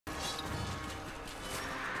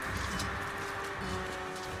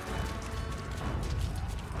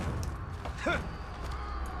The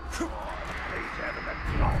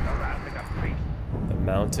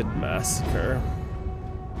Mounted Massacre.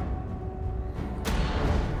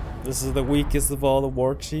 This is the weakest of all the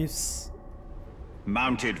war chiefs.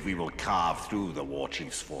 Mounted, we will carve through the war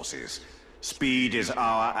chief's forces. Speed is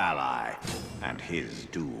our ally, and his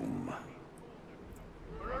doom.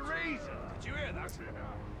 For a reason. Did you hear that?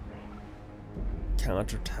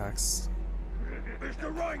 Counterattacks.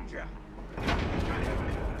 Mr. Ranger.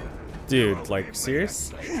 Dude, like,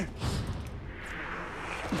 serious? Care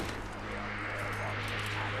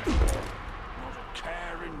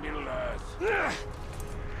in Middle Earth.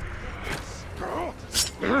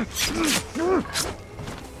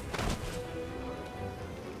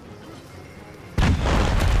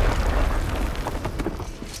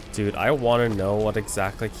 Dude, I want to know what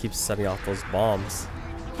exactly keeps setting off those bombs.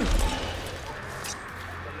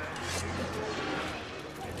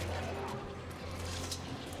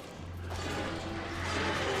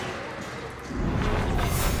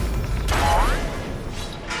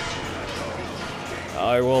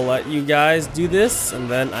 I will let you guys do this, and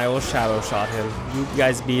then I will shadow shot him. You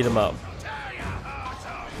guys beat him up.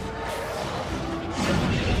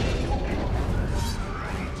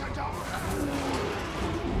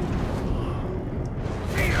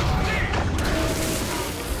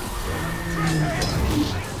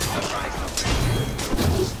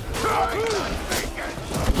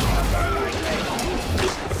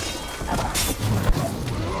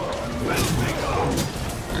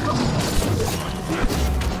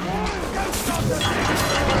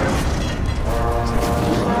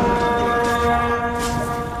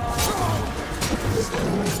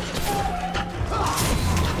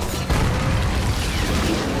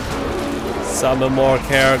 Summon more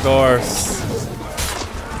Caragors.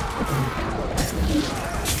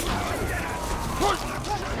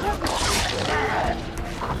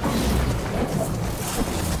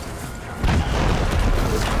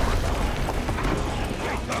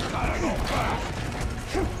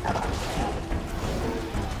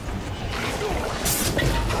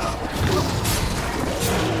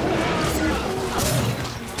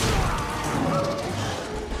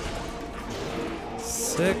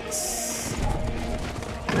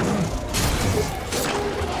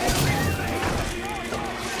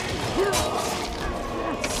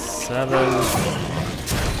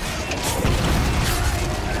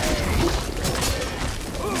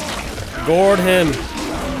 Gourd him.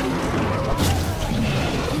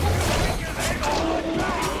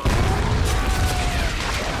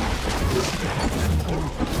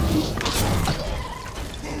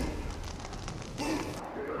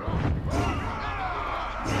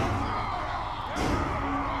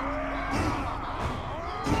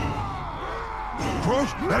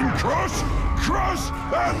 Cross and cross, cross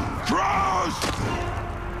and cross.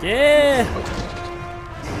 Yeah.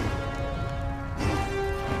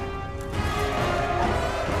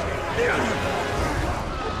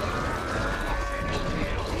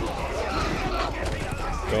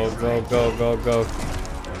 Go, go, go, go, go.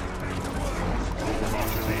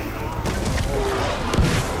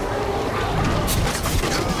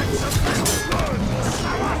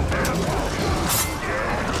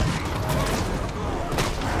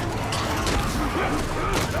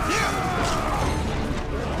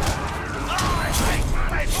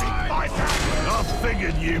 I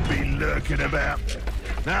figured you'd be lurking about.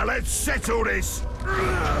 Now let's settle this.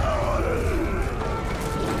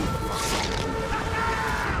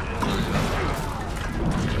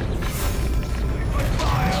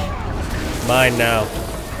 Mine now.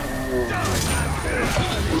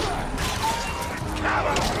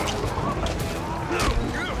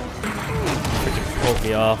 Freaking pulled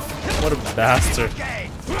me off. What a bastard.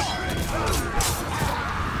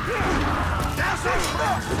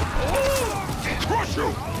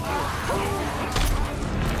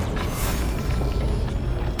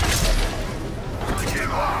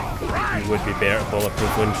 You would be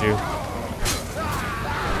bulletproof, wouldn't you?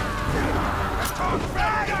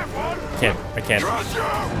 I can't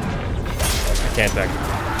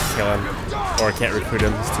kill him, or I can't recruit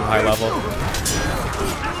him. He's too high level.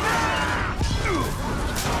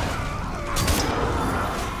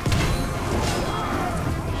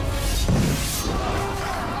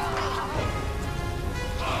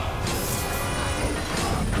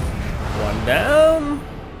 One down.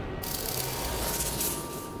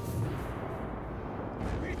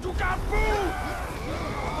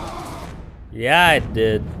 Yeah, I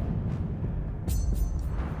did.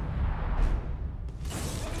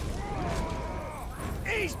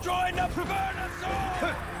 He's trying to burn us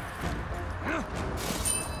all!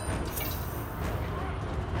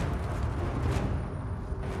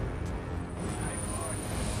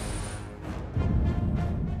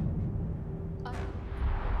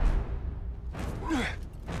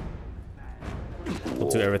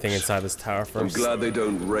 do everything inside this tower I'm first. glad they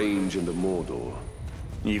don't range into Mordor.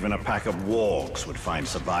 Even a pack of wargs would find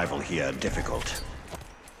survival here difficult.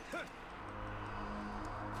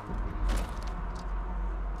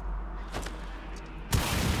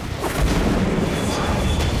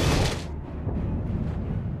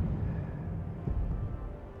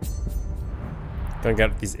 Gonna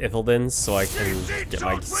get these Ithildens so I can get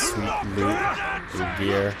my sweet loot and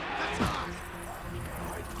gear.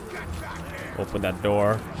 Open that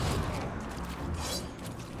door.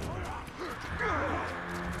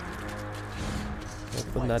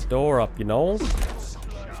 Open that door up, you know?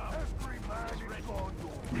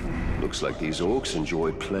 Looks like these orcs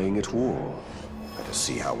enjoy playing at war. To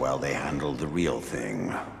see how well they handled the real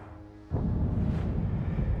thing.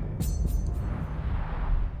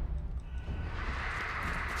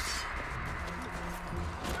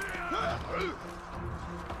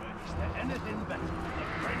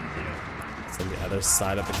 It's on the other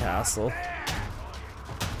side of the castle.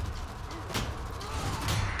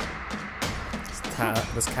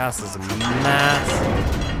 This castle is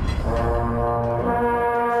massive.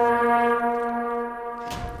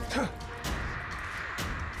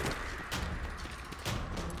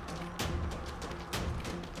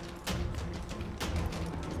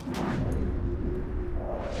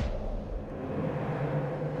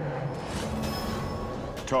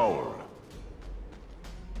 Told.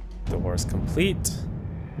 Door is complete.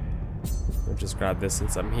 I'll just grab this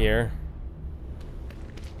since I'm here.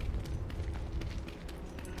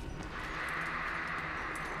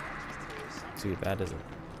 Dude, that is a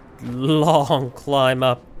long climb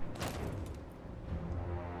up.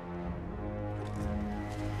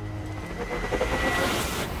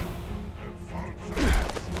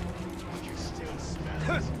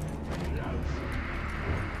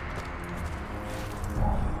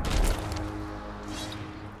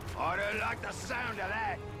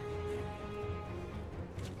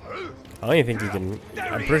 I don't even think you can.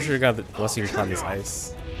 I'm pretty sure you got the, unless you can climb this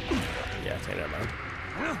ice. Yeah, okay, never mind.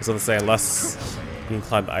 I was gonna say, unless you can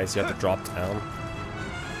climb the ice, you have to drop down.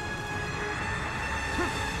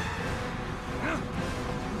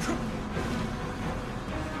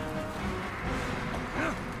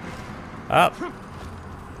 Up.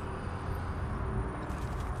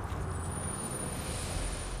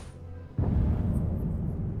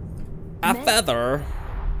 A feather.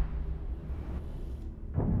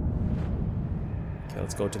 Okay,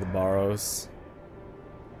 let's go to the Barrows.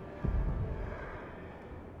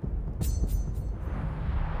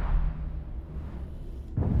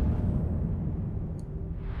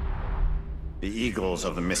 The eagles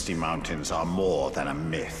of the Misty Mountains are more than a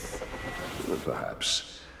myth.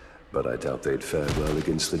 Perhaps. But I doubt they'd fare well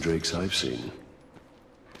against the drakes I've seen.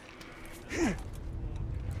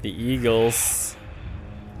 The eagles.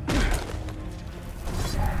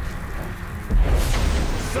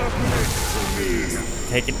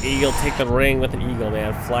 Take an eagle, take the ring with an eagle,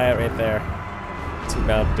 man. Fly it right there to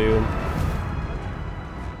Mount Doom.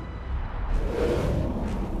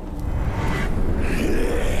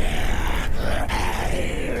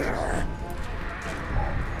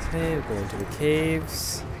 Okay, we're going to the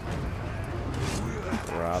caves.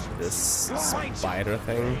 Grab this spider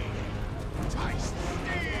thing.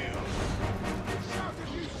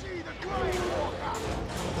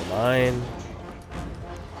 Never mind.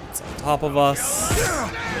 It's on top of us. Get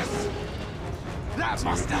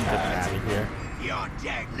out of here. You're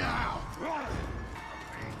dead now.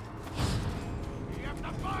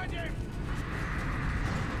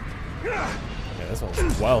 Okay, this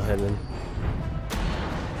one's well hidden.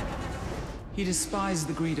 He despised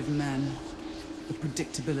the greed of men, the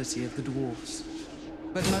predictability of the dwarves.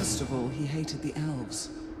 But most of all, he hated the elves,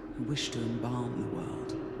 who wished to embalm the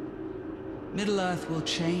world. Middle-earth will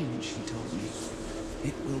change, he told me.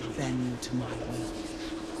 It will bend to my will.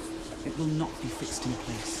 It will not be fixed in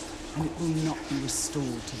place, and it will not be restored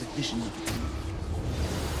to the vision of the king.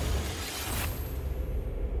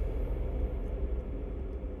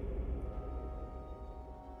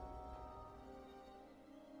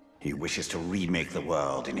 He wishes to remake the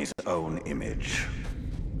world in his own image.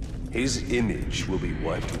 His image will be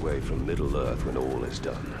wiped away from Middle-earth when all is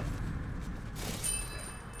done.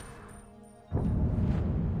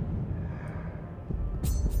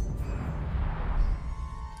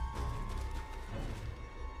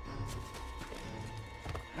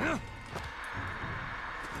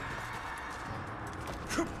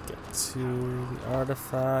 Get to the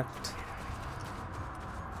artifact.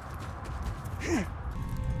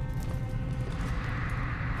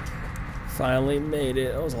 Finally made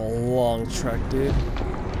it. That was a long trek, dude.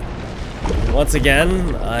 Once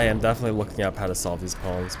again, I am definitely looking up how to solve these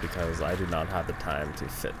poems because I do not have the time to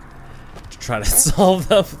try to solve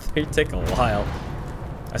them. They take a while.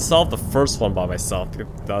 I solved the first one by myself.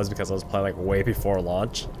 That was because I was playing like way before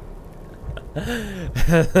launch.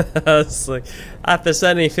 I was like, after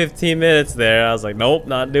spending 15 minutes there, I was like, nope,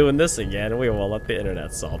 not doing this again. We will let the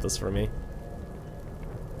internet solve this for me.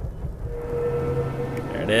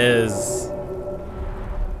 There it is.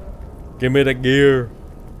 Give me the gear.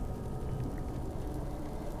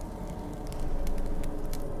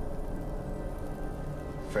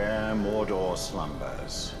 Fair Mordor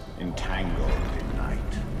slumbers, entangled in night.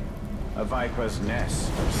 A viper's nest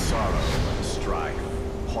of sorrow and strife,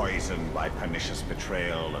 poisoned by pernicious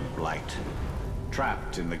betrayal and blight.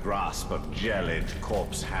 Trapped in the grasp of gelid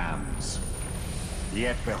corpse hands.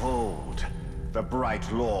 Yet behold, the bright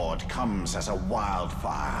lord comes as a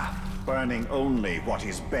wildfire, burning only what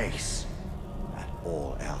is base, that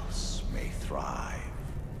all else may thrive.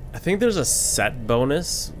 I think there's a set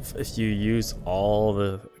bonus if you use all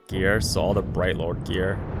the gear, so all the Bright Lord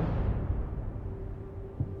gear.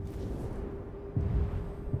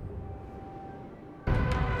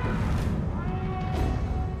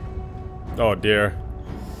 Oh dear.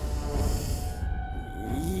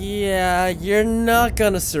 Yeah, you're not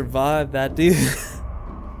gonna survive that, dude.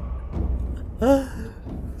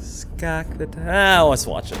 Skak the let's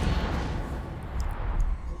watch it.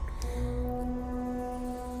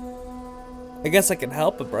 I guess I can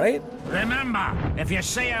help him, right? Remember, if you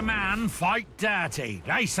see a man, fight dirty.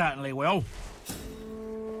 They certainly will.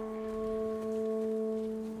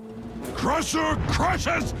 Crusher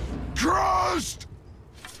crushes! Crushed!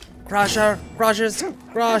 Crusher crushes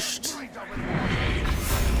crushed.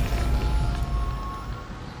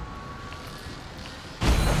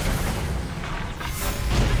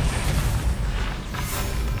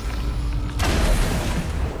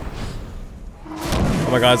 Oh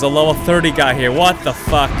my god, there's a level 30 guy here. What the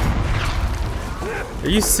fuck? Are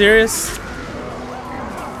you serious? Of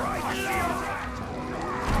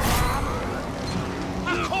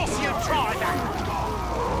course you tried that!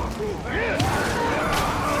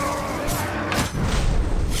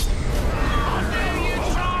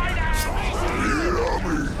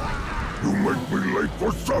 You make me late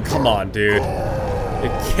for supper. Come on, dude.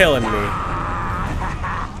 You're killing me.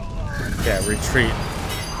 Yeah, retreat.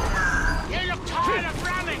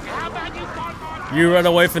 You run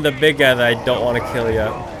away from the big guy that I don't want to kill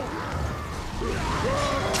you.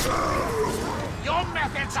 Your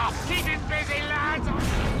methods are keeping busy, lads!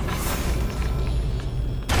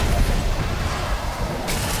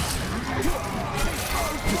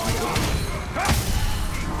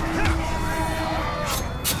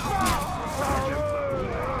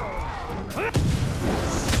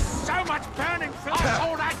 So much burning filth,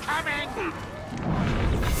 all that coming!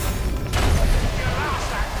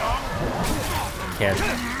 I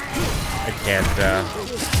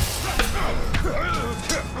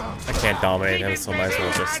can't dominate him, so might as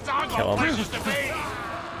well just kill him.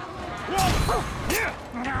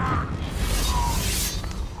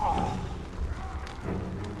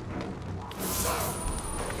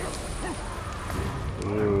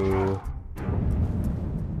 Ooh.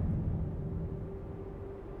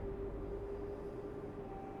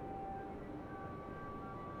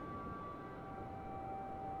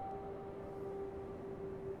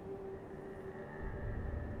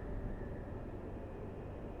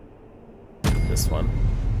 This one.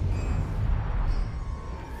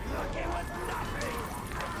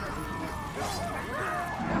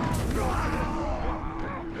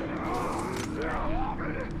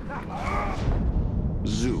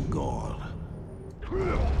 Zugor.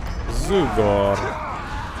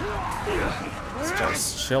 This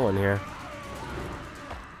guy's chilling here.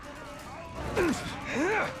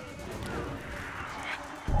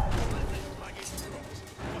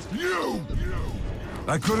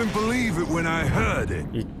 I couldn't believe it when I heard it.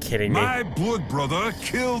 You kidding me? My blood brother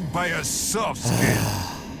killed by a soft skin.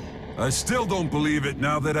 I still don't believe it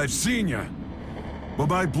now that I've seen you. But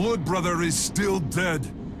my blood brother is still dead.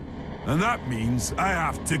 And that means I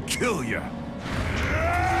have to kill you.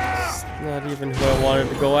 It's not even who I wanted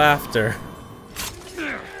to go after.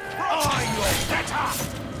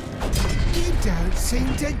 You don't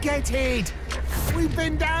seem to get it. We've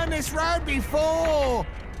been down this road before.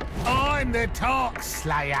 I'm the Tark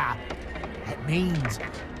Slayer. That means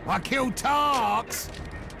I kill Tarks,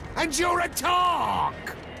 and you're a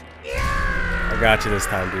Tark. I got you this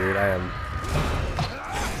time, dude. I am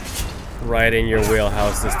right in your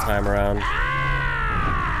wheelhouse this time around.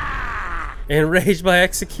 Enraged by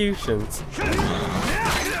executions.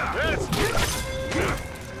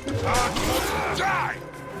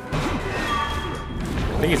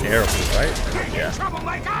 think he's arrowproof, right? Yeah.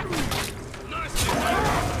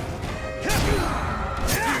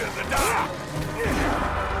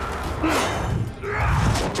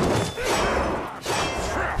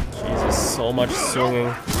 Jesus, so much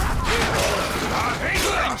swinging.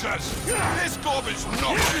 This gob is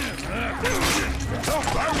not.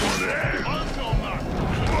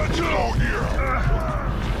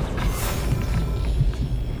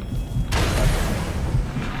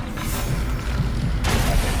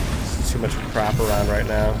 Too much crap around right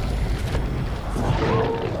now.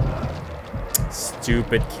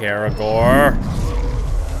 Stupid Caragor.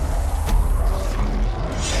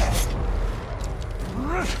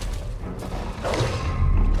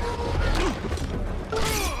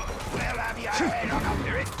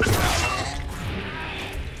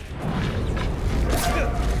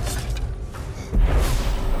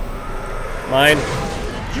 Mine.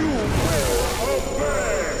 You will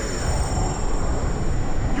obey.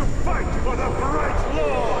 You fight for the bright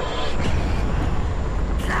Lord.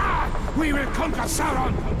 We will conquer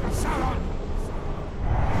Sauron! Sauron!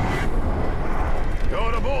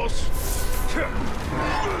 You're the boss.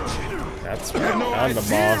 That's You right. have no I'm the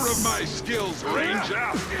idea boss. of my skills,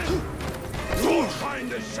 Ranger. Go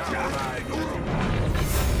find the Shadow.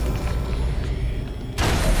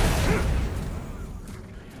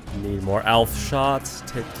 Need more elf shots.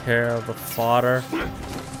 Take care of the fodder.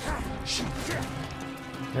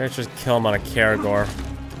 Let's just kill him on a Caragor.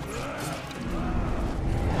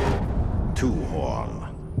 Two horn.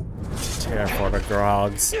 Tear for the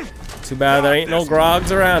grogs. Too bad there ain't no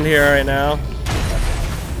grogs around here right now.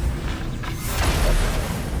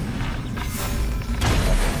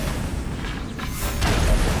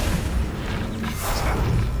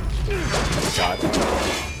 God.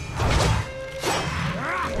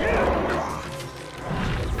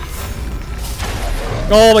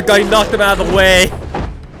 Oh my god, he knocked him out of the way.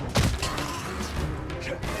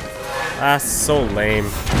 That's so lame.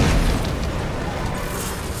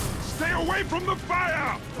 Stay away from the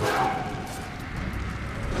fire.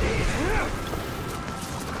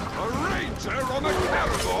 A ranger on a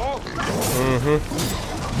Caragor.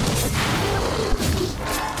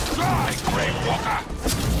 Die, Grey Walker.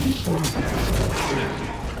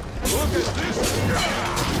 Look at this.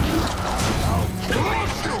 I'll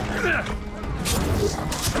crush you.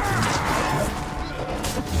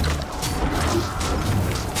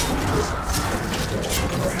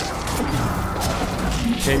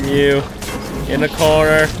 Continue. In the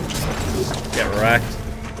corner. Get wrecked.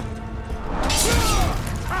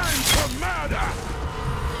 Time for murder.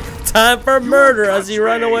 Time for murder as you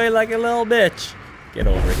run away like a little bitch. Get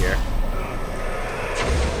over here.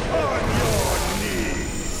 On your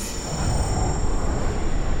knees.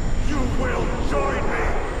 You will join me.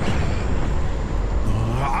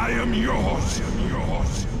 I am yours. I am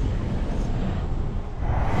yours.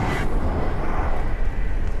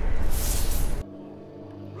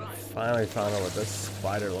 Finally found out what this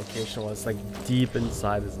spider location was. Like deep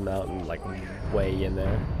inside this mountain, like way in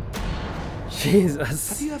there. Jesus.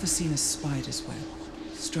 Have you ever seen a spider's web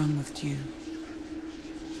strung with dew?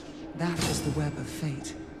 That is the web of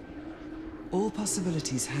fate. All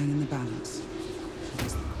possibilities hang in the balance.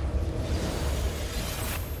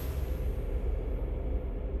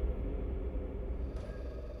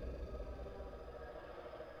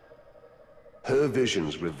 Her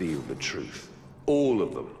visions reveal the truth. All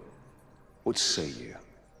of them. What say you?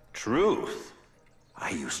 Truth? I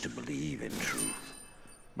used to believe in truth.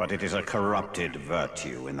 But it is a corrupted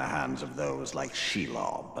virtue in the hands of those like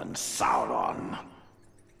Shelob and Sauron.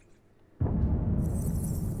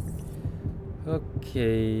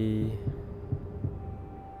 Okay.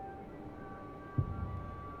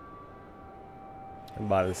 And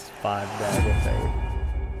buy this 5 dagger thing.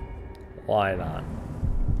 Why not?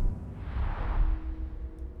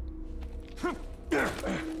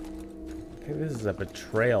 I think this is a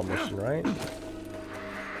betrayal mission, right? Are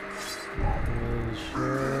you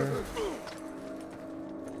sure?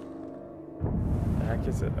 The heck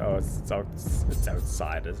is it? Oh, it's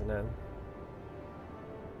outside, isn't it?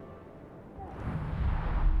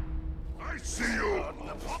 I see you.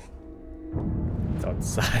 It's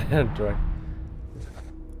outside.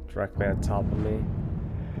 Directly on top of me.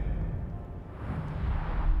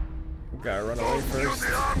 Gotta run away first.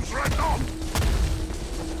 The arms right off.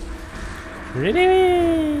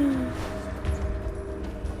 Really?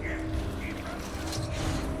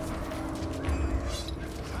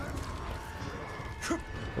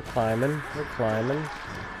 We're climbing. We're climbing.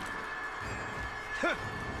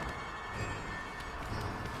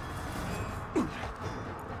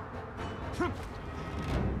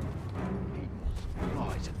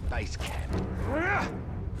 Oh, it's a base camp.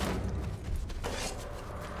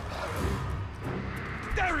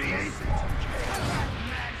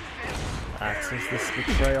 is this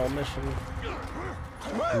betrayal mission?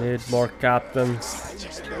 Need more captains.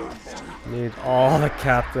 Need all the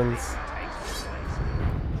captains.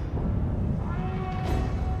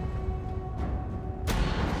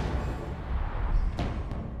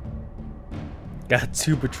 Got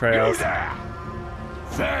 2 betrayals.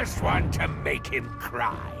 First one to make him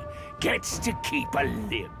cry gets to keep a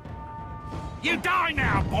limb. You die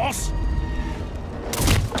now, boss!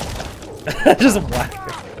 Just whack it.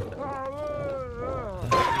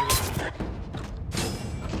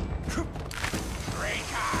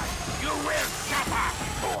 You will suffer!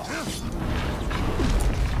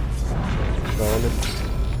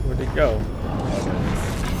 Where'd he go?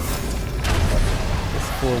 This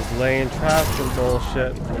fool's laying traps and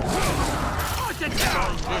bullshit. I didn't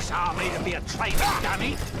join this army to be a traitor,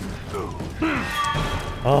 dummy!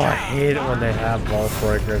 Oh, I hate it when they have Vault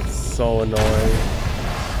Breaker. It's so annoying.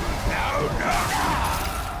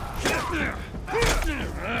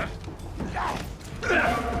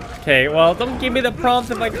 Okay, well, don't give me the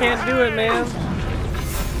prompt if I can't do it, man.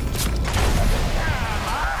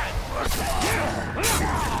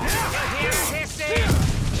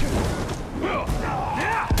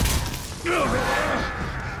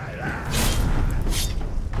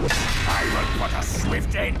 I will put a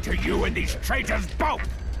swift end to you and these traitors both!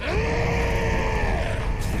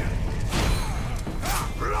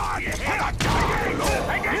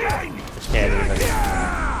 Can't even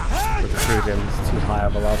recruit him. He's too high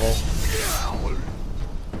of a level.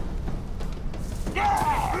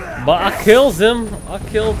 But I kills him. I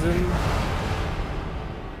killed him.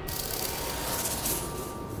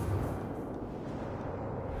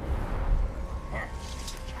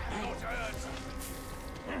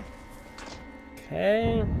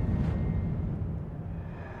 Okay.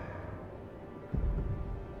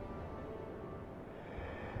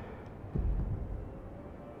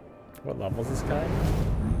 What level is this guy?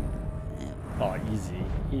 Oh, easy.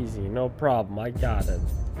 Easy. No problem. I got it.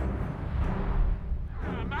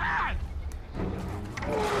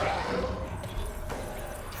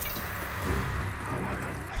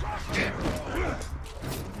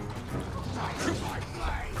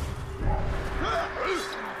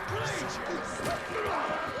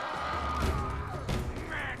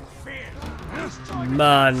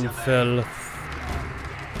 Man-filth.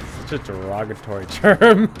 Such a derogatory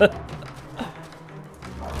term.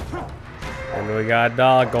 And we got a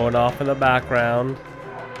dog going off in the background.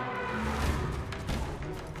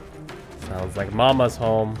 Sounds like Mama's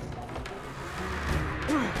home.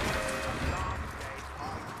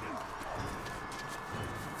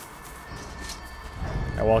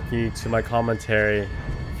 I welcome you to my commentary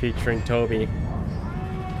featuring Toby.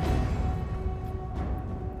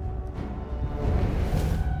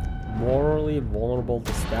 Morally vulnerable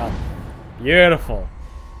to stealth. Beautiful.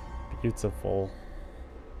 Beautiful.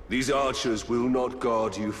 These archers will not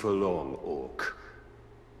guard you for long, Orc.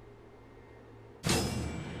 I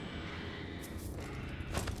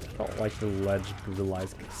don't like the ledge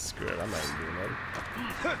brutalized. Screw it, I'm not even doing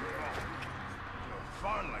it.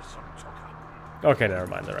 Okay, never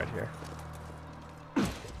mind, they're right here.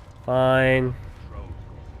 Fine.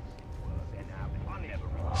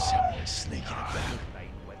 Someone's sneaking about.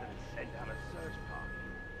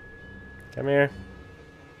 Come here.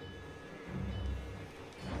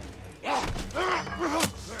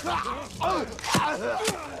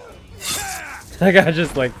 That guy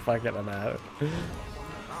just like fucking him out.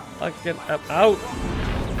 Fucking him out.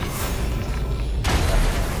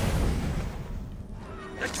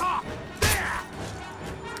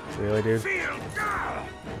 Really, dude?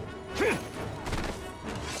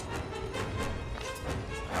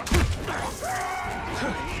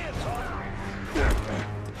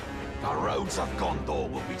 The roads of Gondor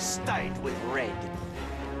will be stained with red.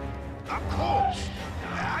 Of course!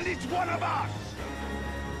 And it's one of us!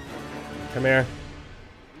 Come here.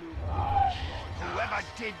 Whoever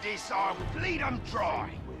did this, I'll bleed them dry!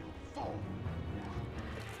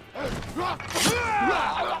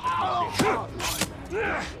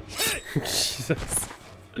 Jesus.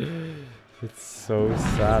 It's so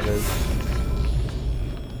savage.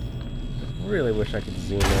 I really wish I could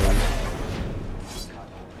zoom in.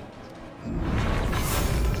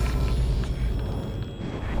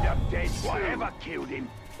 Dead, whatever killed him.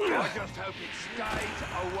 I just hope it stays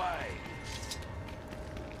away.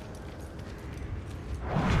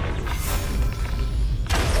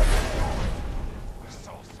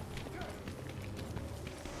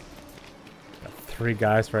 Got 3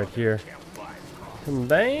 guys right here.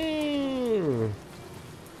 Bang!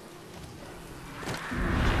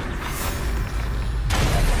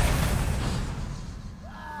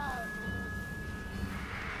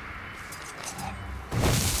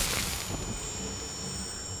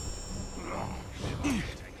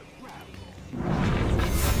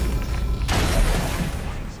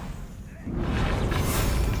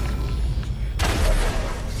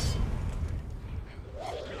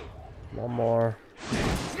 One more.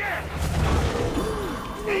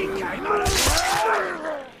 He came out of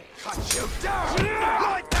cut you down!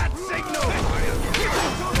 Like that signal!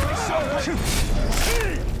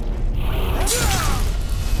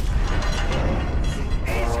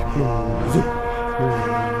 Oh,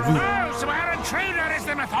 so our intruder is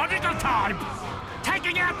the methodical type.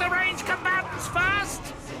 Taking out the ranged combatants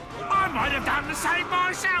first? I might have done the same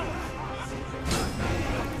myself.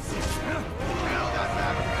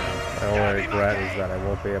 My only regret is that I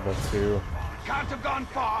won't be able to Can't have gone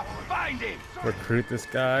far. Find him! recruit this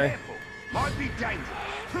guy. Careful. Might be dangerous.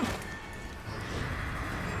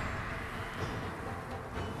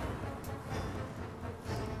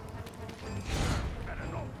 Better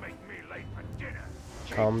not make me late for dinner.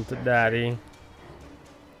 Come to daddy.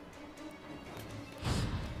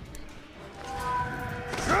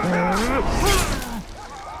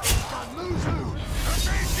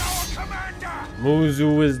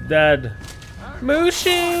 Muzu is dead.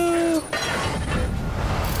 Mushu!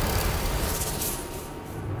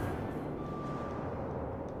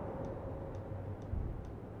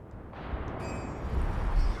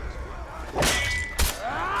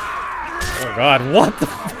 Oh god, what the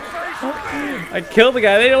f— I killed the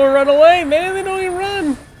guy, they don't run away, man, they don't even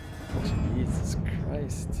run! Jesus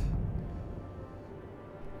Christ.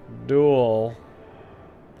 Duel.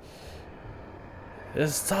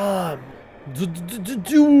 It's time!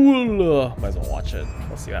 Duel! Might as well watch it,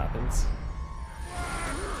 we'll see what happens.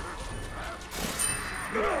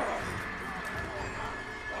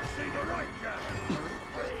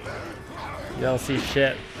 You don't see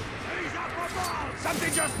shit.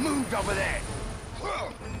 Something just moved over there.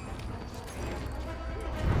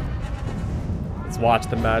 Let's watch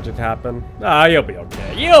the magic happen. Ah, you'll be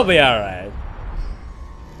okay. You'll be alright.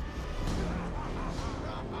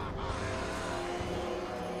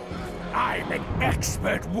 I'm an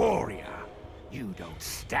expert warrior. You don't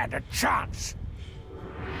stand a chance.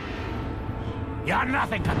 You're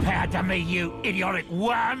nothing compared to me, you idiotic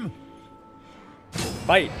worm.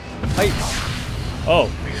 Fight! Fight!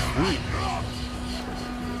 Oh, sweet.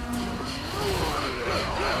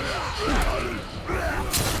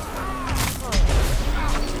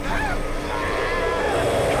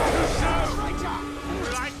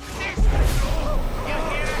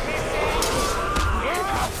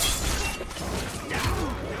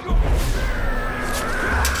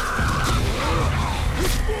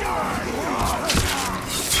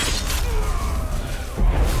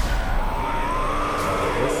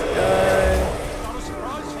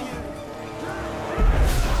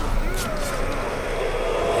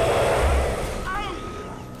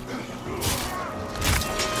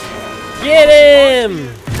 Get him!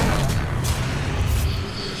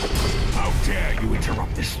 How dare you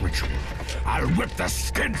interrupt this ritual? I'll rip the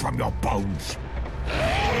skin from your bones.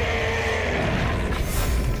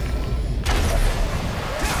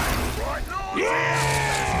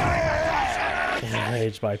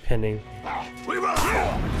 Enraged by pinning. We will.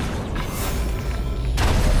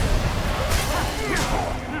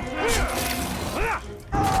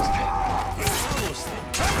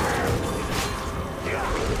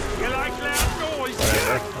 You like loud noise?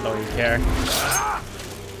 Whatever, I don't even care.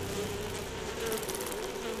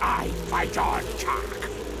 I fight on, Chuck.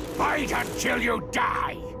 Fight until you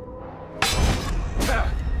die.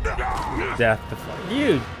 Death to fuck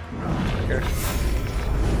you. Fucker.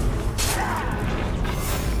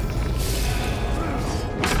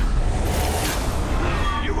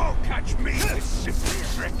 You won't catch me with simple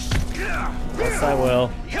tricks. Yes, I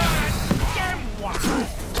will.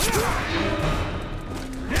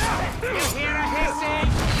 You hear a hissing?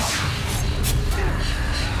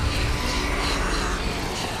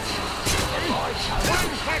 One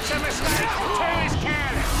catch a mistake, two is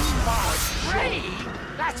careless. Three?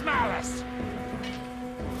 That's malice.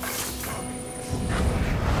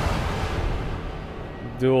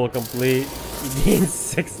 Duel complete. You gain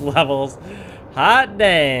 6 levels. Hot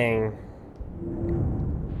dang.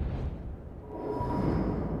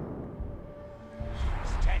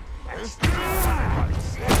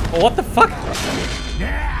 Oh, what the fuck?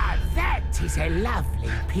 Now that is a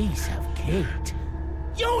lovely piece of kit.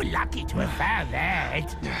 You're lucky to have found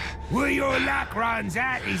that. Where your luck runs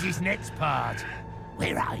out is his next part,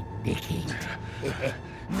 where I nick it.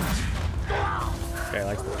 Guy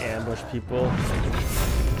likes to ambush people.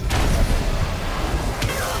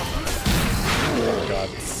 Oh god,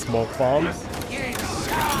 smoke bombs.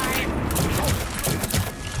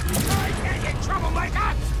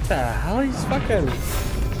 What the hell? He's fucking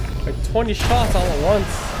like 20 shots all at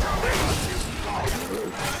once.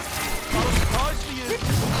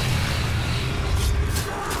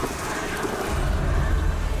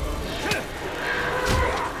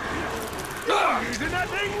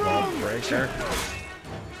 fucker.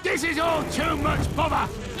 This is all too much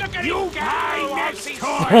bother. Look at you pay next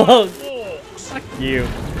time. Oh, fuck you.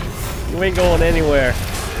 You ain't going anywhere.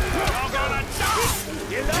 I'm gonna die.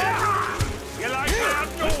 You there? You like that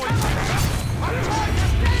noise?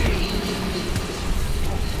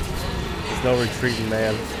 There's no retreating,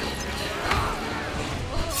 man.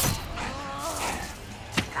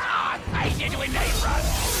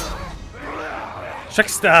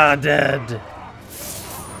 Trickster dead.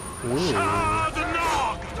 Ooh.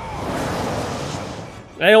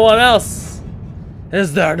 Anyone else?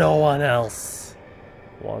 Is there no one else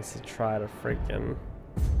who wants to try to freaking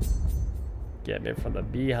get me from the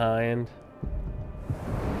behind?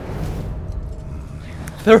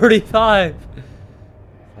 35.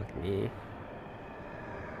 Fuck me.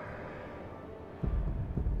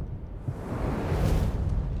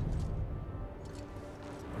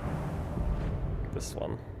 This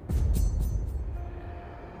one.